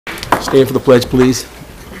Stand for the pledge, please.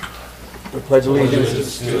 I pledge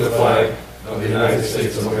allegiance to the flag of the United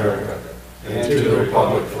States of America and to the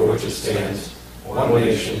republic for which it stands, one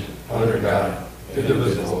nation, under God,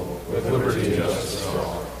 indivisible, with liberty and justice for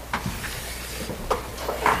all.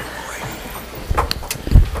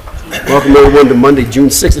 Welcome everyone to Monday, June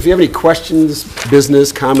 6th. If you have any questions,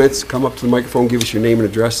 business, comments, come up to the microphone, give us your name and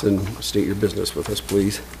address, and state your business with us,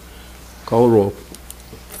 please. Call the roll.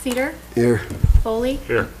 Cedar? Here. Foley?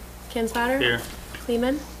 Here. Kinswatter? Here.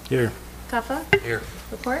 Kleeman? Here. Cuffa? Here.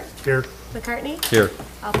 Report? Here. McCartney? Here.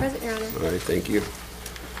 All present, Your Honor. All right, thank you.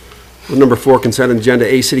 Well, number 4, consent agenda.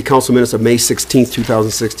 A, City Council minutes of May 16th,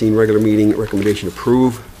 2016, regular meeting, recommendation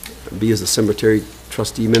approve. B is the cemetery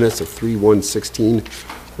trustee minutes of 3/1/16,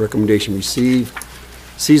 recommendation receive.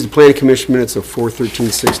 C is the planning commission minutes of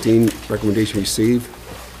 4/13/16, recommendation receive.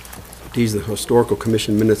 D is the historical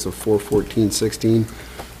commission minutes of 4/14/16,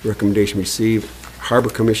 recommendation receive. Harbor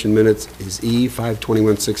commission minutes is E,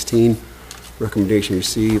 5/21/16, recommendation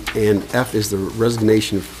received. And F is the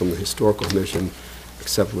resignation from the historical commission,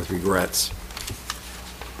 except with regrets.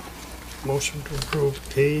 Motion to approve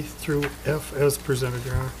A through F as presented,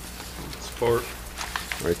 Your Honor. Support.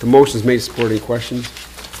 All right, the motion is made to support. Any questions?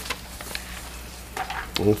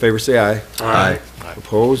 All in favor, say aye. Aye.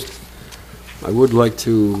 Opposed? I would like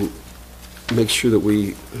to make sure that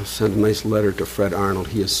we send a nice letter to Fred Arnold.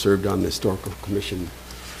 He has served on the Historical Commission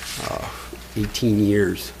 18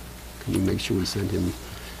 years. Can you make sure we send him,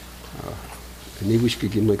 and maybe we should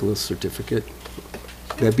give him like a little certificate?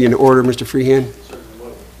 Can that be in order, Mr. Freehand?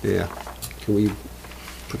 Yeah. Can we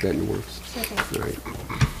put that in the works? Second. All right.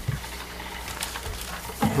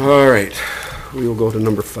 All right. We will go to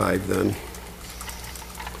number 5 then.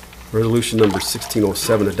 Resolution number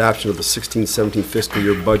 1607, adoption of the 16-17 fiscal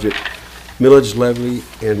year budget, millage levy,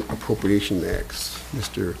 and appropriation acts.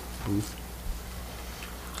 Mr. Booth.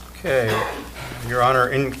 Okay, Your Honor,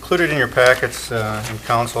 included in your packets in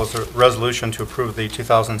council is a resolution to approve the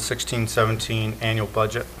 2016-17 annual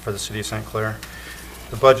budget for the City of St. Clair.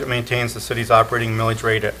 The budget maintains the city's operating millage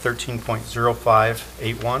rate at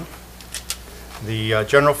 13.0581. The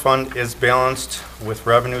general fund is balanced with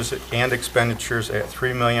revenues and expenditures at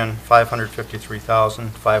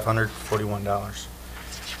 $3,553,541.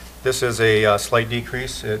 This is a slight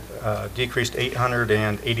decrease. It decreased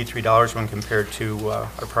 $883 when compared to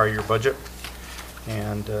our prior year budget.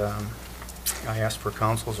 And I ask for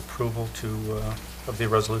council's approval of the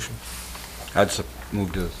resolution. I'd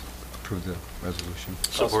move to approve the resolution.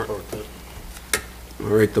 Support. All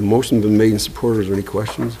right, the motion's been made and supported. Is there any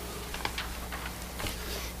questions?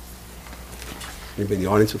 Anybody in the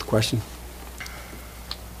audience with a question?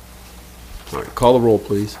 All right, call the roll,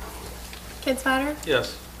 please. Kinswatter?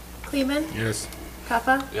 Yes. Kleeman? Yes.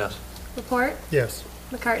 Cuffa? Yes. Report? Yes.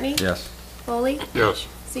 McCartney? Yes. Foley? Yes.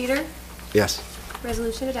 Cedar? Yes.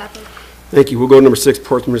 Resolution adopted. Thank you. We'll go to number 6,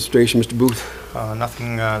 Port Administration. Mr. Booth.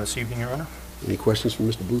 Nothing this evening, Your Honor. Any questions from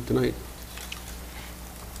Mr. Booth tonight?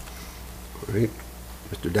 All right.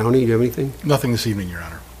 Mr. Downey, do you have anything? Nothing this evening, Your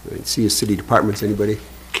Honor. All right. See his city departments. Anybody?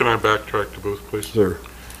 Can I backtrack to Booth, please? Sir.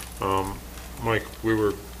 Mike, we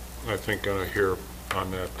were, I think, going to hear on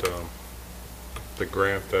that, the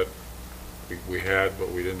grant that we had but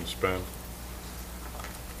we didn't spend.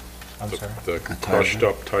 I'm sorry. The crushed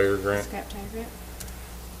up tire grant. Scrap tire grant?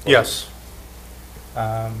 Yes.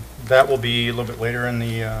 That will be a little bit later in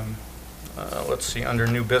the, let's see, under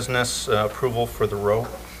new business, approval for the row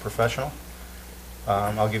professional.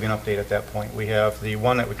 I'll give you an update at that point. We have the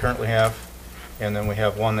one that we currently have, and then we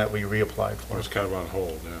have one that we reapplied for. It's kind of on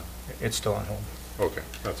hold, yeah. It's still on hold, Okay,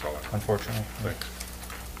 that's all I. unfortunately. Thanks.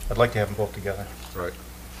 I'd like to have them both together. Right.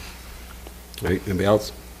 All right. Anybody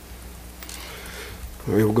else?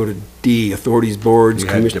 All right. We'll go to D, authorities, boards, You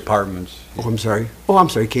had commission. departments. Oh, I'm sorry. Oh, I'm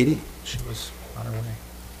sorry, Katie. She was on her way.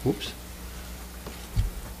 Whoops.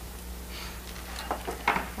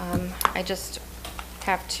 I just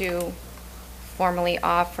have to formally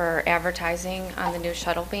offer advertising on the new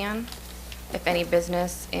shuttle van. If any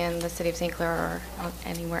business in the city of St. Clair or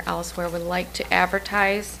anywhere else where would like to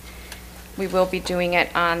advertise, we will be doing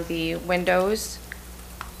it on the windows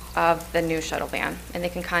of the new shuttle van. And they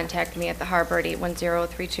can contact me at the harbor at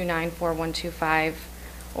 810-329-4125,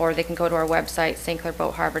 or they can go to our website,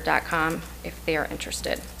 stclairboatharbor.com, if they are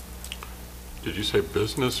interested. Did you say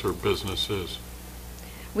business or businesses?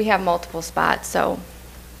 We have multiple spots, so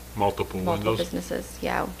Multiple multiple windows? businesses,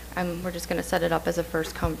 yeah. We're just going to set it up as a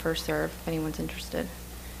first come, first serve if anyone's interested.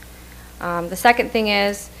 The second thing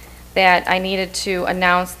is that I needed to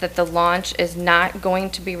announce that the launch is not going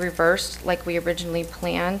to be reversed like we originally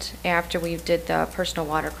planned after we did the personal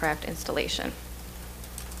watercraft installation.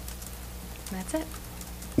 And that's it.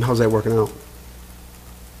 How's that working out?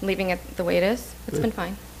 Leaving it the way it is, it's been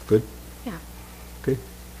fine. Good? Yeah. Okay,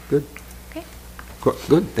 good. Okay,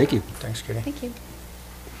 Good, thank you. Thanks, Katie. thank you.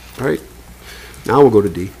 All right. Now we'll go to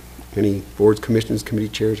D. Any boards, commissions, committee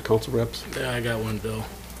chairs, council reps? Yeah, I got one, Bill.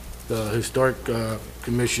 The Historic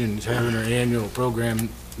Commission is having their annual program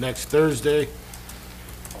next Thursday,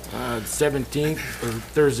 17th, or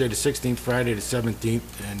Thursday the 16th, Friday the 17th,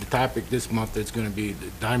 and the topic this month is going to be the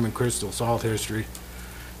Diamond Crystal Salt History,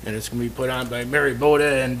 and it's going to be put on by Mary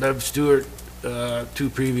Boda and Bev Stewart, two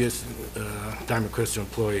previous Diamond Crystal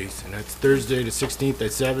employees, and that's Thursday the 16th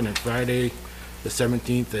at 7 and Friday the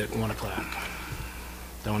 17th at 1 o'clock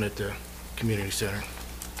down at the community center.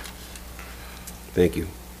 Thank you.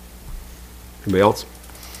 Anybody else?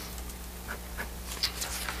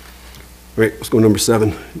 All right, let's go to number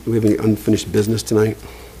 7. Do we have any unfinished business tonight?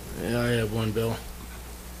 Yeah, I have one, Bill.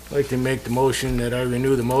 I'd like to make the motion that I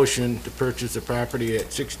renew the motion to purchase the property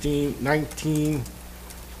at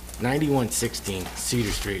 9116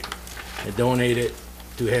 Cedar Street and donate it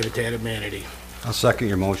to Habitat of Humanity. I'll second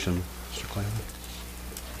your motion, Mr. Clay.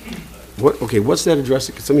 What, okay, what's that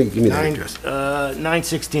address? Can somebody give me that address?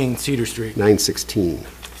 916 Cedar Street. 916.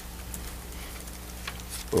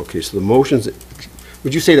 Okay, so the motions,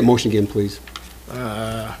 would you say the motion again, please?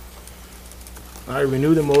 I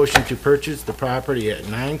renew the motion to purchase the property at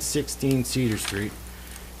 916 Cedar Street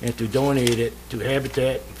and to donate it to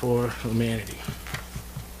Habitat for Humanity.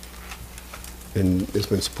 And it's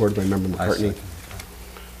been supported by Member I McCartney. second.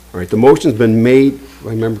 All right, the motion's been made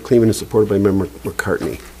by Member Kleeman and supported by Member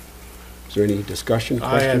McCartney. Is there any discussion,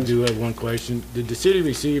 I questions? do have one question. Did the city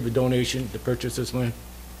receive a donation to purchase this land?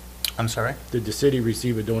 I'm sorry? Did the city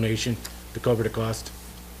receive a donation to cover the cost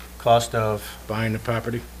Cost of buying the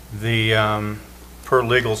property? the, per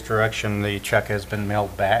legal's direction, the check has been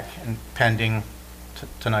mailed back and pending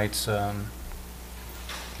tonight's,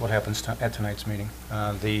 what happens at tonight's meeting.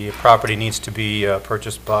 The property needs to be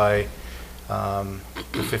purchased by the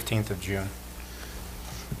 15th of June.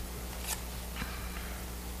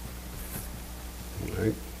 All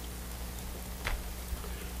right.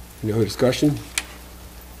 Any other discussion?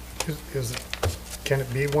 Can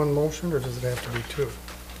it be one motion, or does it have to be two?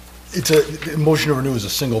 The motion to renew is a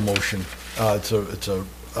single motion. It's a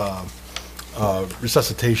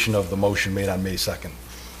resuscitation of the motion made on May 2nd.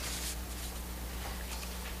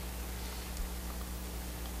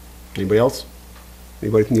 Anybody else?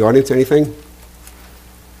 Anybody from the audience, anything?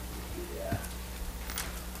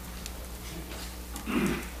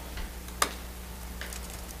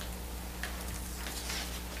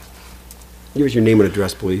 Give us your name and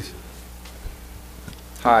address, please.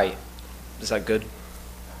 Hi, is that good?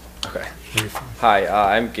 Okay. Hi,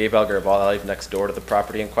 I'm Gabe Algarabal. I live next door to the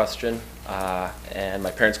property in question, and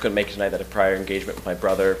my parents couldn't make it tonight. They had a prior engagement with my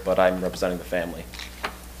brother, but I'm representing the family.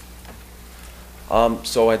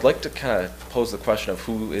 So I'd like to kind of pose the question of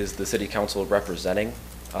who is the city council representing,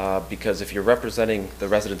 because if you're representing the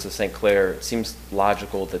residents of St. Clair, it seems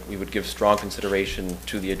logical that we would give strong consideration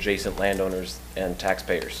to the adjacent landowners and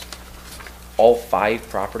taxpayers. All 5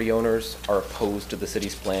 property owners are opposed to the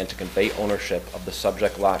city's plan to convey ownership of the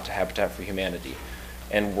subject lot to Habitat for Humanity.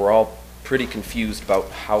 And we're all pretty confused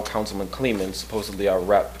about how Councilman Kleeman, supposedly our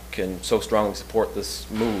rep, can so strongly support this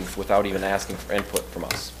move without even asking for input from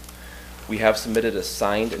us. We have submitted a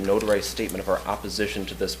signed and notarized statement of our opposition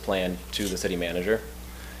to this plan to the city manager.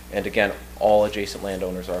 And again, all adjacent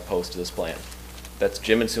landowners are opposed to this plan. That's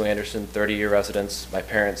Jim and Sue Anderson, 30-year residents, my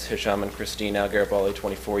parents, Hisham and Christine Algarabali,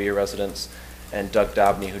 24-year residents, and Doug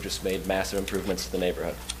Dobney, who just made massive improvements to the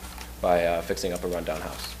neighborhood by fixing up a rundown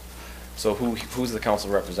house. So who's the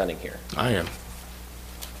council representing here? I am.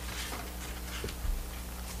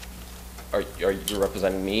 Are you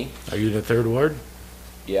representing me? Are you the 3rd Ward?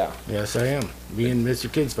 Yeah. Yes, I am. Me and Mr.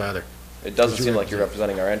 Kid's father. It doesn't Who's seem you like you're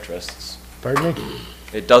representing our interests. Pardon me?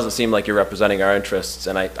 It doesn't seem like you're representing our interests,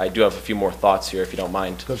 and I do have a few more thoughts here, if you don't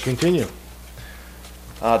mind. So continue.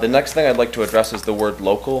 The next thing I'd like to address is the word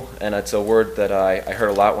local, and it's a word that I heard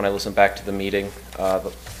a lot when I listened back to the meeting,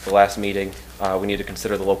 the last meeting. We need to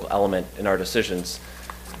consider the local element in our decisions.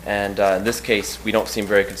 And in this case, we don't seem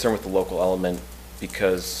very concerned with the local element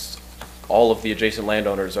because all of the adjacent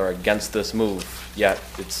landowners are against this move, yet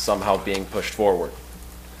it's somehow being pushed forward.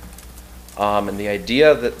 And the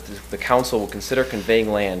idea that the council will consider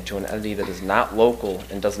conveying land to an entity that is not local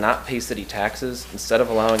and does not pay city taxes instead of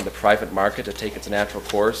allowing the private market to take its natural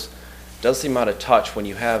course does seem out of touch when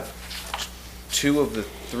you have 2 of the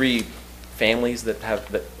 3 families that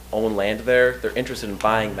own land there. They're interested in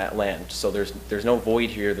buying that land, so there's no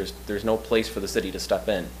void here. There's no place for the city to step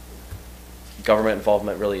in. Government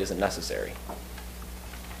involvement really isn't necessary.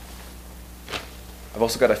 I've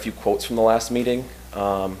also got a few quotes from the last meeting.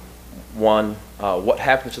 One, what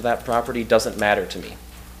happens to that property doesn't matter to me.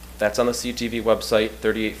 That's on the CTV website,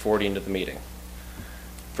 3840 into the meeting.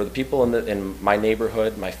 For the people in my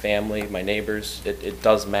neighborhood, my family, my neighbors, it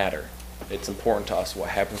does matter. It's important to us what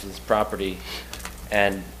happens to this property,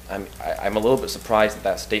 and I'm a little bit surprised that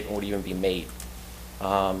that statement would even be made.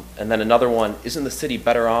 And then another one, isn't the city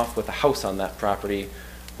better off with a house on that property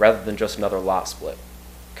rather than just another lot split?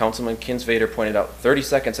 Councilman Kinsvader pointed out 30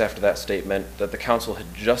 seconds after that statement that the council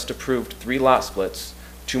had just approved 3 lot splits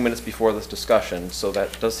 2 minutes before this discussion, so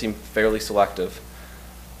that does seem fairly selective.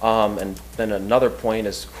 And then another point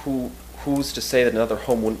is who's to say that another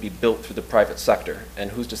home wouldn't be built through the private sector? And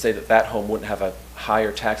who's to say that that home wouldn't have a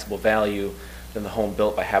higher taxable value than the home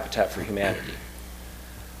built by Habitat for Humanity?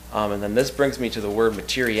 And then this brings me to the word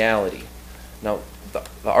materiality. Now,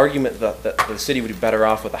 the argument that the city would be better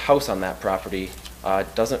off with a house on that property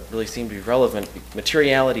doesn't really seem to be relevant.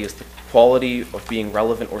 Materiality is the quality of being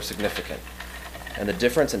relevant or significant. And the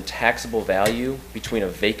difference in taxable value between a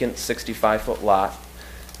vacant 65-foot lot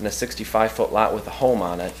and a 65-foot lot with a home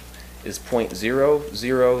on it is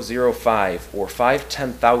 0.0005 or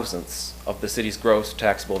 5/10,000ths of the city's gross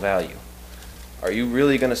taxable value. Are you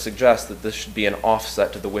really going to suggest that this should be an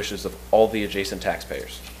offset to the wishes of all the adjacent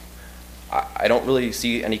taxpayers? I don't really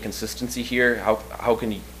see any consistency here. How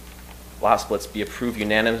can lot splits be approved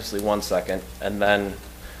unanimously 1 second and then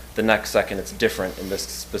the next second it's different in this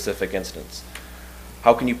specific instance?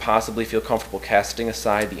 How can you possibly feel comfortable casting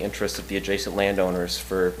aside the interests of the adjacent landowners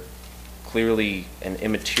for clearly an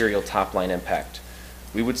immaterial top-line impact?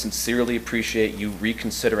 We would sincerely appreciate you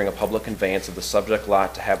reconsidering a public conveyance of the subject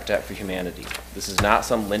lot to Habitat for Humanity. This is not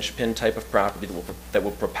some linchpin type of property that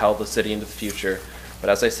will propel the city into the future, but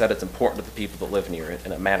as I said, it's important to the people that live near it,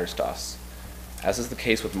 and it matters to us. As is the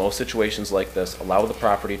case with most situations like this, allow the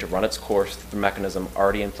property to run its course through the mechanism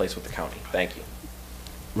already in place with the county. Thank you.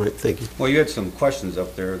 All right, thank you. Well, you had some questions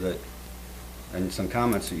up there and some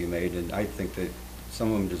comments that you made, and I think that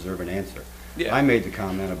some of them deserve an answer. Yeah. I made the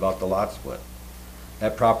comment about the lot split.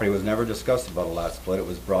 That property was never discussed about a lot split. It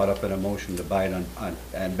was brought up in a motion to buy it on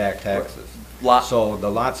back taxes. So the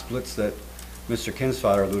lot splits that Mr.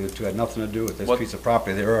 Kinsfather alluded to had nothing to do with this piece of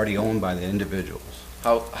property. They're already owned by the individuals.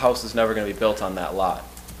 House is never going to be built on that lot.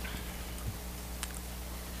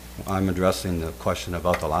 I'm addressing the question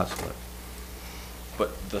about the lot split. But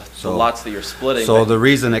the lots that you're splitting. So the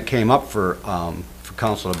reason it came up for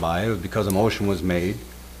council to buy it was because a motion was made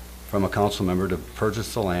from a council member to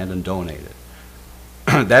purchase the land and donate it.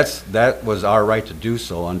 That was our right to do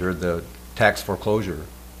so under the tax foreclosure.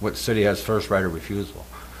 What city has first right of refusal?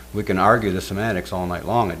 We can argue the semantics all night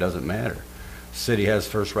long. It doesn't matter. City has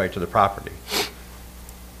first right to the property.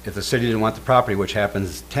 If the city didn't want the property, which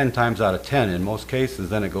happens 10 times out of 10 in most cases,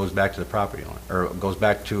 then it goes back to the property owner, or it goes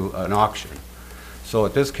back to an auction. So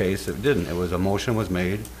at this case, it didn't. It was a motion was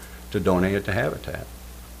made to donate it to Habitat.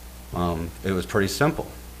 It was pretty simple.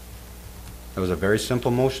 It was a very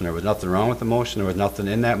simple motion. There was nothing wrong with the motion. There was nothing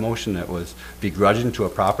in that motion that was begrudging to a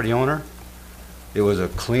property owner. It was a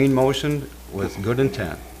clean motion with good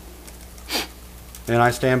intent. And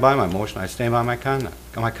I stand by my motion. I stand by my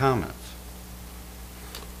comments.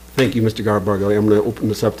 Thank you, Mr. Garbargelli. I'm going to open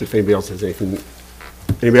this up to if anybody else has anything.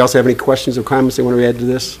 Anybody else have any questions or comments they want to add to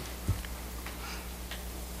this?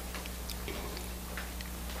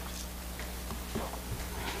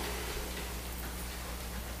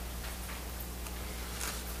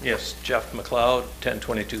 Yes, Jeff McLeod,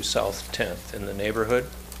 1022 South 10th in the neighborhood.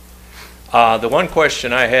 The one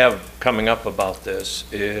question I have coming up about this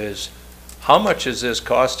is how much is this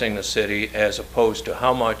costing the city as opposed to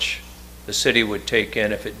how much the city would take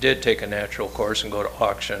in if it did take a natural course and go to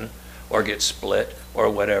auction or get split or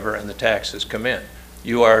whatever and the taxes come in?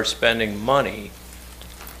 You are spending money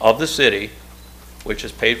of the city, which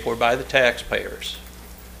is paid for by the taxpayers.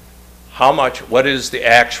 How much, what is the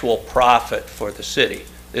actual profit for the city?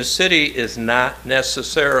 This city is not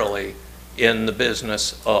necessarily in the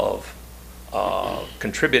business of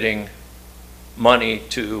contributing money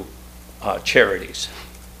to charities,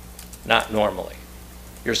 not normally.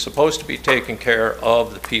 You're supposed to be taking care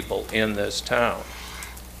of the people in this town.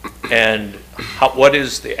 And what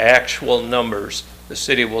is the actual numbers the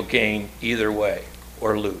city will gain either way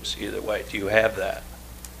or lose either way? Do you have that?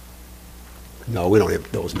 No, we don't have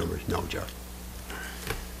those numbers. No, Jeff.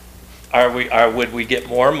 Would we get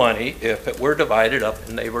more money if it were divided up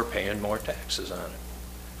and they were paying more taxes on it?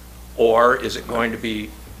 Or is it going to be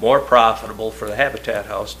more profitable for the Habitat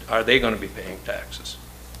House? Are they going to be paying taxes?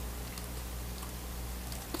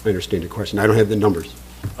 I understand your question. I don't have the numbers.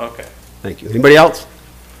 Okay. Thank you. Anybody else?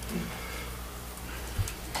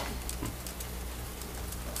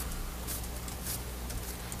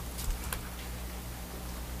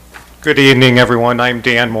 Good evening, everyone. I'm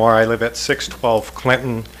Dan Moore. I live at 612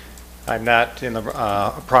 Clinton. I'm not in the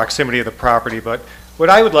proximity of the property, but what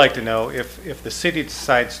I would like to know, if the city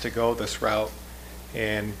decides to go this route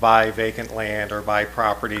and buy vacant land or buy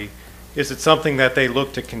property, is it something that they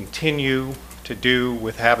look to continue to do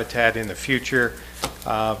with Habitat in the future?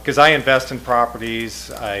 Because I invest in properties,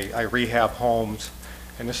 I rehab homes,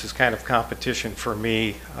 and this is kind of competition for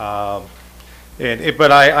me.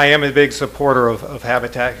 But I am a big supporter of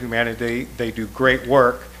Habitat Humanity. They do great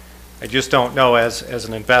work. I just don't know as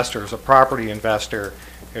an investor, as a property investor,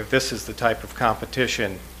 if this is the type of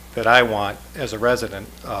competition that I want as a resident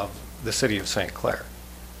of the city of St. Clair.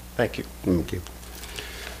 Thank you. Thank you.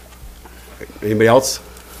 Anybody else?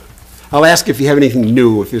 I'll ask if you have anything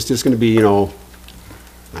new, if it's just going to be, I don't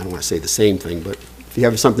want to say the same thing, but if you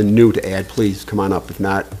have something new to add, please come on up. If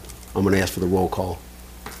not, I'm going to ask for the roll call.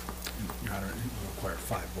 Your Honor, it will require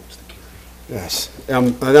 5 votes to carry. Yes.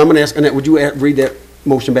 I'm going to ask, Annette, would you read that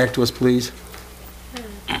motion back to us, please?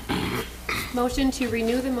 Motion to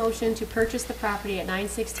renew the motion to purchase the property at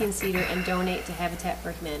 916 Cedar and donate to Habitat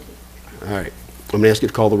for Humanity. All right. I'm going to ask you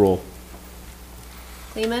to call the roll.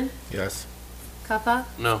 Lehman, Yes. Cuffa,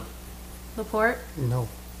 No. Laporte, No.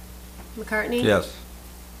 McCartney. Yes.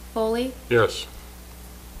 Foley, Yes.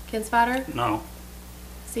 Kinsfater, No.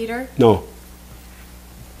 Cedar. No.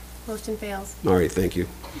 Motion fails. All right, thank you.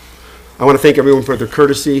 I want to thank everyone for their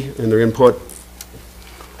courtesy and their input.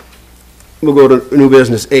 We'll go to new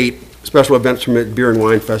business 8, special events permit beer and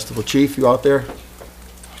wine festival. Chief, you out there?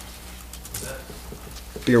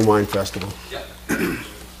 Beer and wine festival.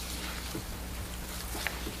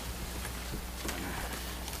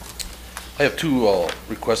 I have 2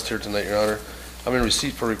 requests here tonight, Your Honor. I'm in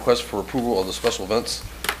receipt for request for approval of the special events,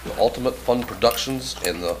 the Ultimate Fun Productions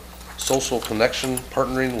and the Social Connection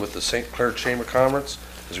partnering with the St. Clair Chamber of Commerce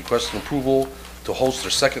is requesting approval to host their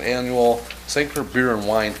 2nd annual St. Clair Beer and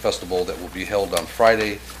Wine Festival that will be held on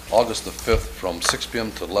Friday, August the 5th from 6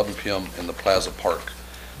 p.m. to 11 p.m. in the Plaza Park.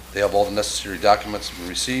 They have all the necessary documents been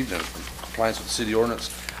received and in compliance with the city ordinance.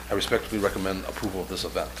 I respectfully recommend approval of this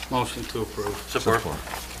event. Motion to approve. Support.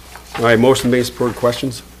 All right, motion made, supported.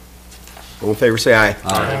 Questions? All in favor, say aye.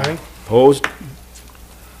 Aye. Opposed?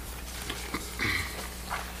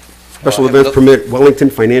 Special I have events no- permit Wellington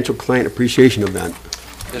Financial Client Appreciation Event.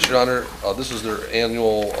 Yes, Your Honor, this is their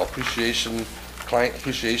annual appreciation, client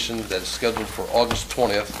appreciation that is scheduled for August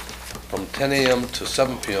 20th from 10 a.m. to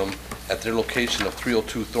 7 p.m. at their location of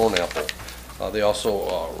 302 Thornapple. They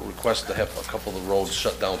also request to have a couple of the roads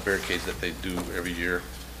shut down, barricades that they do every year.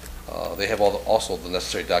 They have also the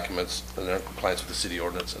necessary documents and they're in compliance with the city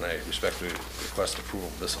ordinance, and I respectfully request approval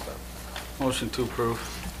of this event. Motion to approve.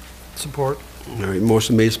 Support. All right,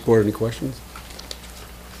 motion made, supported. Any questions?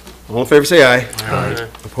 All in favor, say aye. Aye.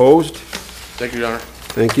 Opposed? Thank you, Your Honor.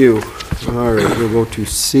 Thank you. All right, we'll go to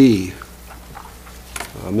C.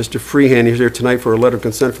 Mr. Freehand is here tonight for a letter of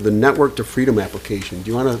consent for the Network to Freedom application.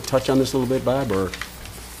 Do you want to touch on this a little bit, Bob, or?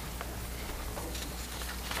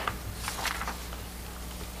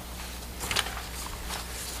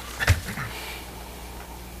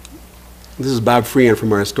 This is Bob Freehand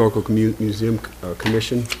from our Historical Museum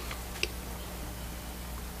Commission.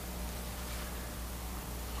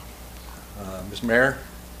 Mr. Mayor,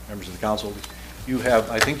 members of the council,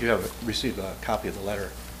 I think you have received a copy of the letter.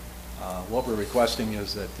 What we're requesting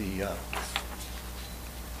is that the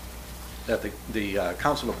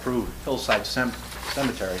council approve Hillside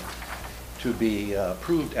Cemetery to be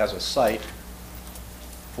approved as a site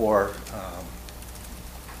for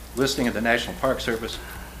listing of the National Park Service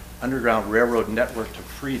Underground Railroad Network to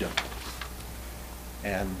Freedom.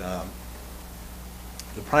 And the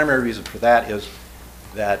primary reason for that is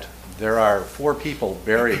that there are 4 people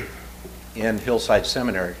buried in Hillside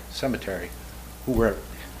Cemetery who were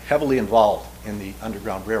heavily involved in the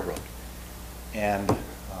Underground Railroad. And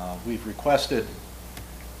we've requested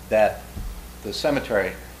that the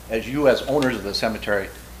cemetery, as you as owners of the cemetery,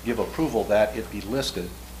 give approval that it be listed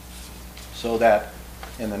so that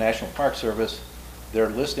in the National Park Service, their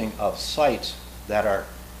listing of sites that are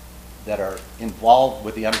involved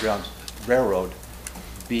with the Underground Railroad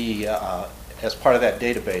be as part of that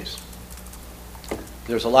database.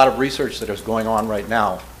 There's a lot of research that is going on right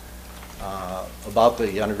now about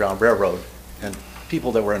the Underground Railroad and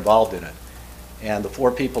people that were involved in it. And the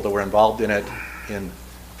 4 people that were involved in it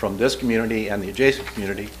from this community and the adjacent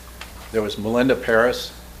community, there was Melinda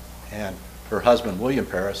Paris and her husband William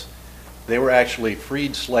Paris. They were actually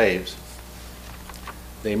freed slaves.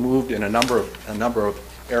 They moved in a number of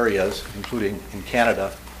areas, including in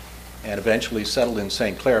Canada, and eventually settled in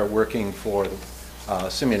St. Clair working for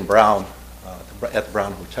Simeon Brown at the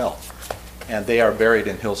Brown Hotel. and they are buried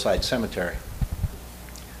in Hillside Cemetery.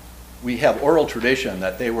 We have oral tradition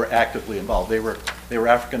that they were actively involved. They were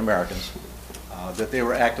African Americans, that they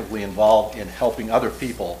were actively involved in helping other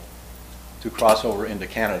people to cross over into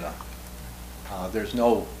Canada. There's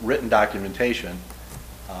no written documentation,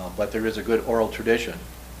 but there is a good oral tradition.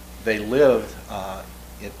 They lived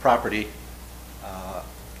in property,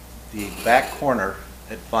 the back corner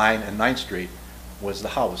at Vine and 9th Street was the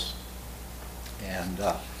house. And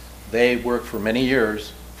they worked for many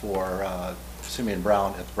years for Simeon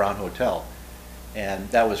Brown at the Brown Hotel. And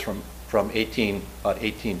that was from about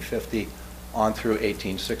 1850 on through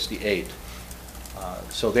 1868.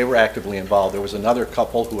 So they were actively involved. There was another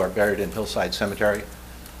couple who are buried in Hillside Cemetery,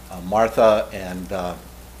 Martha and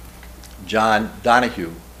John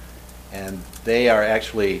Donahue. And they are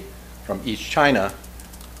actually from East China,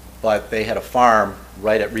 but they had a farm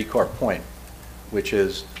right at Recorp Point, which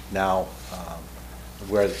is now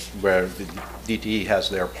where the DTE has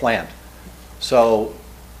their plant. So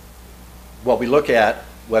what we look at,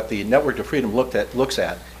 what the Network to Freedom looks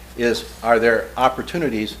at, is are there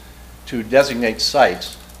opportunities to designate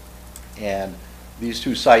sites, and these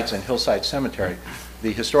two sites in Hillside Cemetery,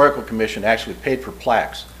 the Historical Commission actually paid for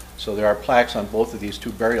plaques. So there are plaques on both of these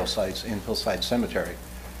two burial sites in Hillside Cemetery,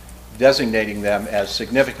 designating them as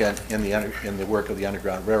significant in the work of the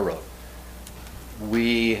Underground Railroad.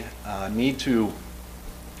 We need to,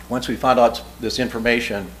 once we found out this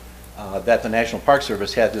information, that the National Park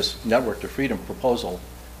Service had this Network to Freedom proposal,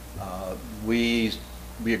 we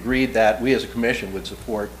agreed that we as a commission would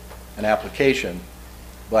support an application,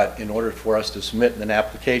 but in order for us to submit an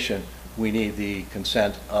application, we need the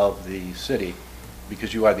consent of the city,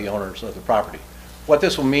 because you are the owners of the property. What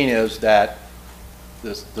this will mean is that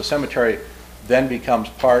the cemetery then becomes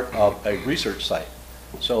part of a research site.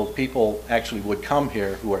 So people actually would come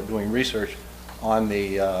here who are doing research on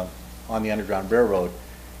the Underground Railroad,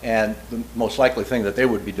 and the most likely thing that they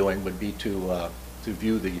would be doing would be to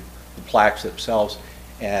view the plaques themselves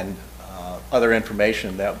and other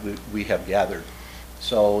information that we have gathered.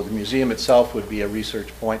 So the museum itself would be a research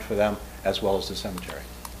point for them, as well as the cemetery.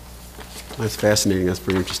 That's fascinating. That's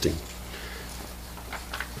very interesting.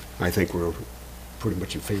 I think we're pretty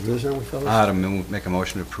much in favor of this, aren't we, fellas? I'd make a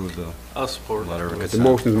motion to approve the I'll support letter of The consent.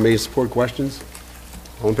 motion is made. Support. Questions?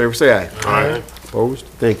 All in favor, say aye. Aye. Opposed?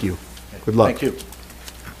 Thank you. Good luck. Thank you.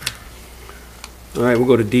 All right, we'll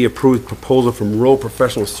go to D, approved proposal from Rural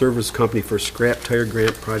Professional Service Company for scrap tire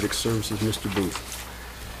grant project services. Mr. Booth.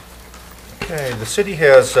 Okay, the city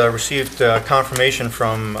has received confirmation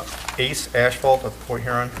from Ace Asphalt of Port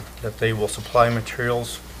Huron that they will supply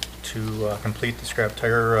materials to complete the scrap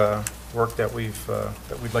tire work that we'd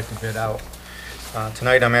like to bid out.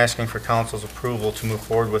 Tonight, I'm asking for council's approval to move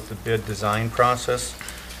forward with the bid design process.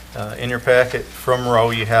 In your packet from Rowe,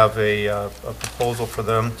 you have a proposal for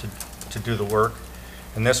them to do the work,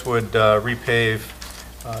 and this would repave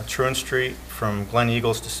Truant Street from Glen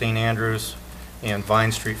Eagles to St. Andrews, and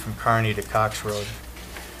Vine Street from Kearney to Cox Road.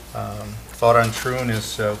 Thought on Truant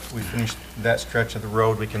is if we finish that stretch of the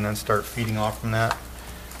road, we can then start feeding off from that.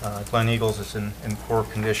 Glen Eagles is in poor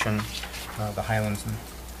condition, the Highlands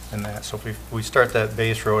and that. So if we start that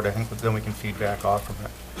base road, I think then we can feed back off from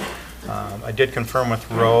it. I did confirm with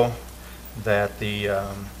Rowe that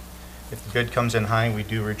if the bid comes in high, we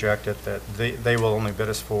do reject it, that they will only bid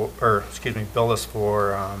us for, or excuse me, bill us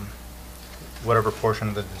for whatever portion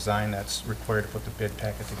of the design that's required to put the bid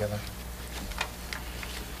packet together.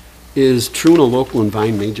 Is Troon a local and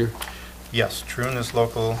Vine major? Yes, Troon is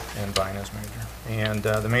local and Vine is major. And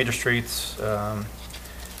the major streets,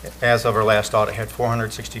 as of our last audit, had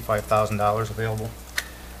 $465,000 available,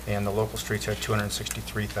 and the local streets had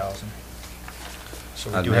 $263,000.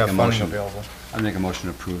 So we do have funding available. I'd make a motion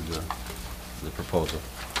to approve the proposal.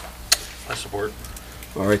 I support.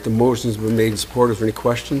 All right, the motion's been made and supported. Is there any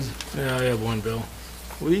questions? Yeah, I have one, Bill.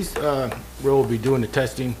 Will these road will be doing the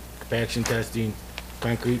testing, compaction testing,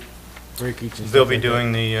 concrete breakage and They'll stuff be like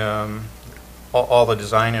doing the all the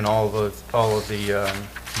design and all of the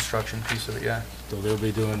construction piece of it. Yeah. that? So they'll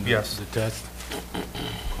be doing Yes. the test?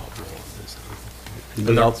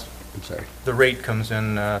 Anything else? I'm sorry. The rate comes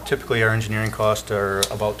in, typically our engineering costs are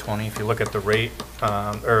about 20. If you look at the rate,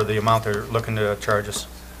 or the amount they're looking to charge us,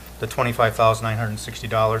 the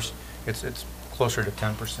 $25,960, it's closer to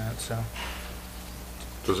 10%, so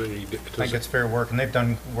Does it, I think it's fair work. And they've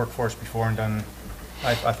done work for us before and done,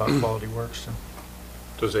 I thought, quality work, so.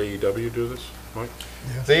 does AEW do this, Mike?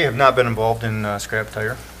 They have not been involved in scrap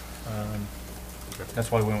tire.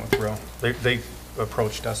 That's why we went with Rowe. They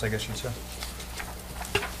approached us, I guess you'd say.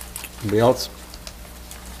 Anybody else?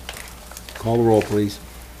 Call the roll, please.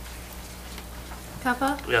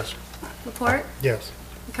 Puffa? Yes. Laporte, Yes.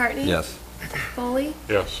 McCartney? Yes. Foley,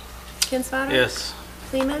 Yes. Kinsfater? Yes.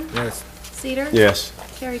 Kleeman? Yes. Cedar? Yes.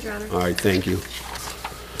 Carried, Your Honor. All right, thank you.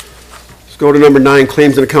 Let's go to number 9,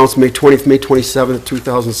 claims and accounts, May 20th, May 27th,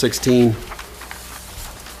 2016.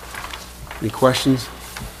 Any questions?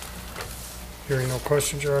 Hearing no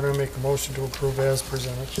questions, Your Honor, I make a motion to approve as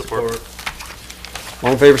presented. Support.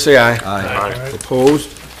 All in favor, say aye. Aye. Opposed?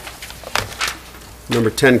 Number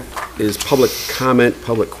 10 is public comment,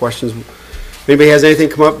 public questions. If anybody has anything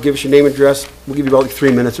come up, give us your name and address. We'll give you about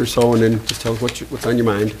 3 minutes or so, and then just tell us what's on your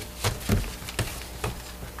mind.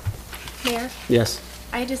 Mayor, Yes.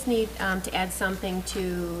 I just need to add something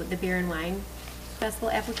to the Beer and Wine Festival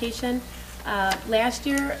application. Last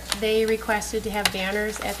year, they requested to have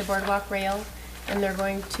banners at the boardwalk rail, and they're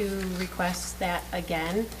going to request that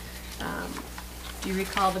again. Do you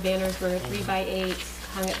recall the banners were 3x8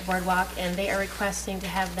 hung at the boardwalk, and they are requesting to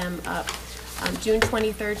have them up June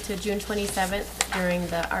 23rd to June 27th during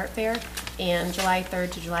the art fair, and July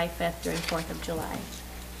 3rd to July 5th during 4th of July.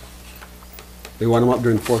 They want them up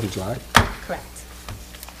during the 4th of July? Correct.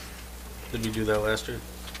 Did we do that last year?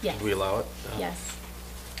 Yes. Did we allow it? Yes.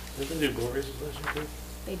 Didn't they do bull races last year, too?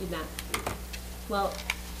 They did not. Well,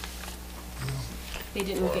 they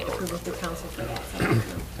didn't get approval through council for that, so I don't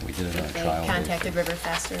know. We did it on a If they trial contacted basis.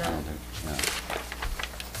 Riverfest or I not. don't think- yeah.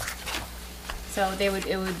 So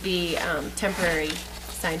it would be temporary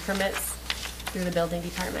sign permits through the building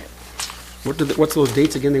department. What's those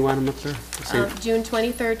dates again they want them up there? Say- June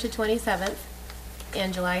 23rd to 27th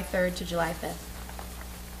and July 3rd to July 5th.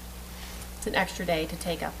 It's an extra day to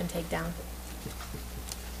take up and take down.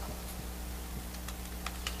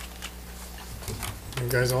 You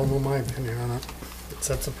guys all know my opinion on it. It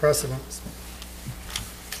sets a precedent.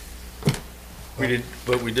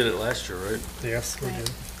 But we did it last year, right? Yes, we did.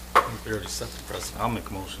 We already set the precedent. I'll make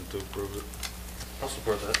a motion to approve it. I'll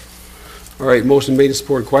support that. All right, motion made and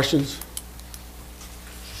supported. Questions?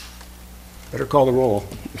 Better call the roll.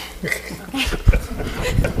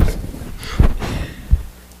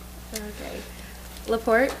 Okay.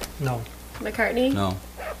 Laporte, No. McCartney? No.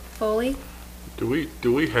 Foley? Do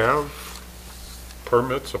we have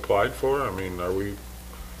permits applied for? I mean,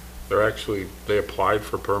 they applied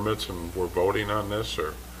for permits and we're voting on this,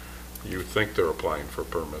 or you think they're applying for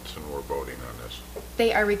permits and we're voting on this?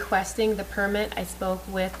 They are requesting the permit. I spoke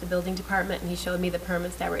with the building department, and he showed me the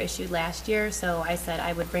permits that were issued last year, so I said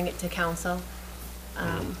I would bring it to council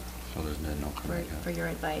So there's no permit yet. for your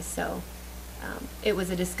advice. So it was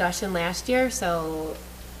a discussion last year, so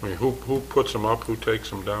I mean, who puts them up, who takes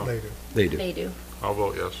them down? They do. They do. they do. I'll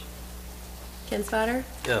vote yes. Kinsfater?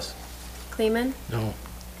 Yes. Kleeman? No.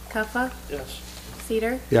 Cuffa? Yes.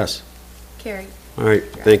 Cedar? Yes. Carried. All right,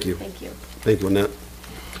 thank you. Thank you. Thank you, Annette.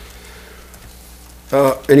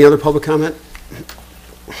 Any other public comment?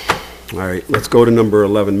 All right, let's go to number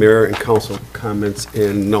 11, mayor and council comments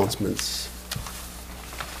and announcements.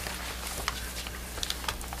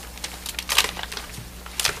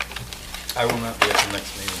 I will not be at the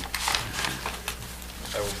next meeting.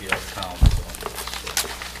 I will be out of town,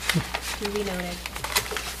 so. Duly noted.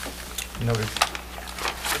 Noted.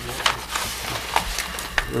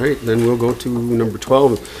 All right, then we'll go to number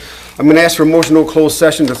 12. I'm going to ask for a motion to close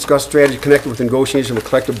session to discuss strategy connected with negotiation of a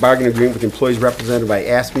collective bargaining agreement with employees represented by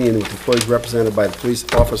ASME and with employees represented by the Police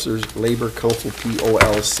Officers Labor Council,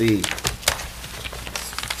 POLC.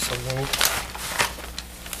 So moved.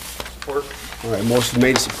 Support. All right, motion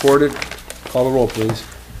made, supported. Call the roll, please.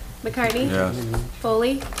 McCartney? Yes.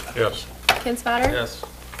 Foley? Yes. Kinsfater? Yes.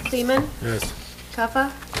 Kleeman? Yes.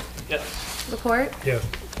 Cuffa? Yes. Laporte? Yes.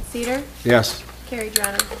 Cedar? Yes. Carried, Your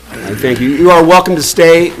Honor. All right, thank you. You are welcome to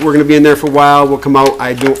stay. We're going to be in there for a while. We'll come out.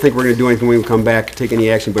 I don't think we're going to do anything when we come back, take any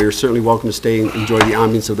action, but you're certainly welcome to stay and enjoy the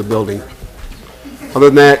ambience of the building. Other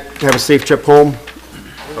than that, have a safe trip home.